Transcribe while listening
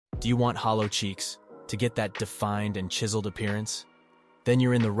Do you want hollow cheeks to get that defined and chiseled appearance? Then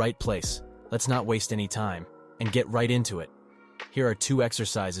you're in the right place. Let's not waste any time and get right into it. Here are 2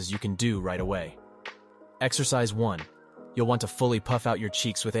 exercises you can do right away. Exercise 1. You'll want to fully puff out your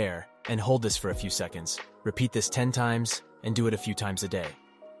cheeks with air and hold this for a few seconds. Repeat this 10 times and do it a few times a day.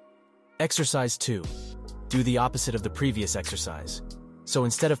 Exercise 2. Do the opposite of the previous exercise. So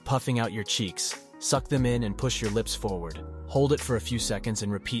instead of puffing out your cheeks, suck them in and push your lips forward. Hold it for a few seconds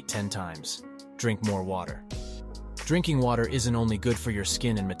and repeat 10 times. Drink more water. Drinking water isn't only good for your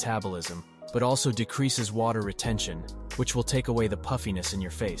skin and metabolism, but also decreases water retention, which will take away the puffiness in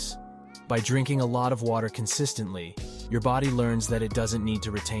your face. By drinking a lot of water consistently, your body learns that it doesn't need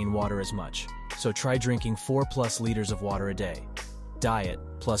to retain water as much. So try drinking 4+ liters of water a day. Diet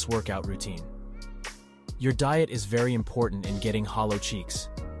plus workout routine. Your diet is very important in getting hollow cheeks.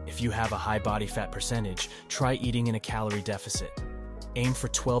 If you have a high body fat percentage, try eating in a calorie deficit. Aim for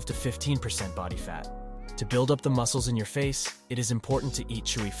 12 to 15% body fat. To build up the muscles in your face, it is important to eat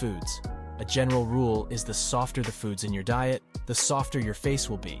chewy foods. A general rule is the softer the foods in your diet, the softer your face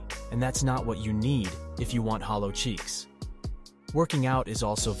will be, and that's not what you need if you want hollow cheeks. Working out is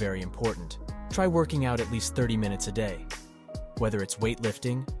also very important. Try working out at least 30 minutes a day. Whether it's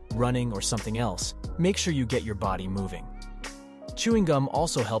weightlifting, running, or something else, make sure you get your body moving. Chewing gum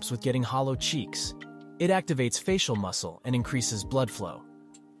also helps with getting hollow cheeks. It activates facial muscle and increases blood flow.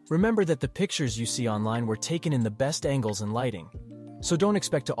 Remember that the pictures you see online were taken in the best angles and lighting, so don't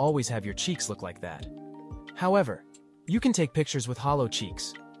expect to always have your cheeks look like that. However, you can take pictures with hollow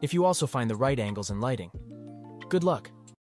cheeks if you also find the right angles and lighting. Good luck!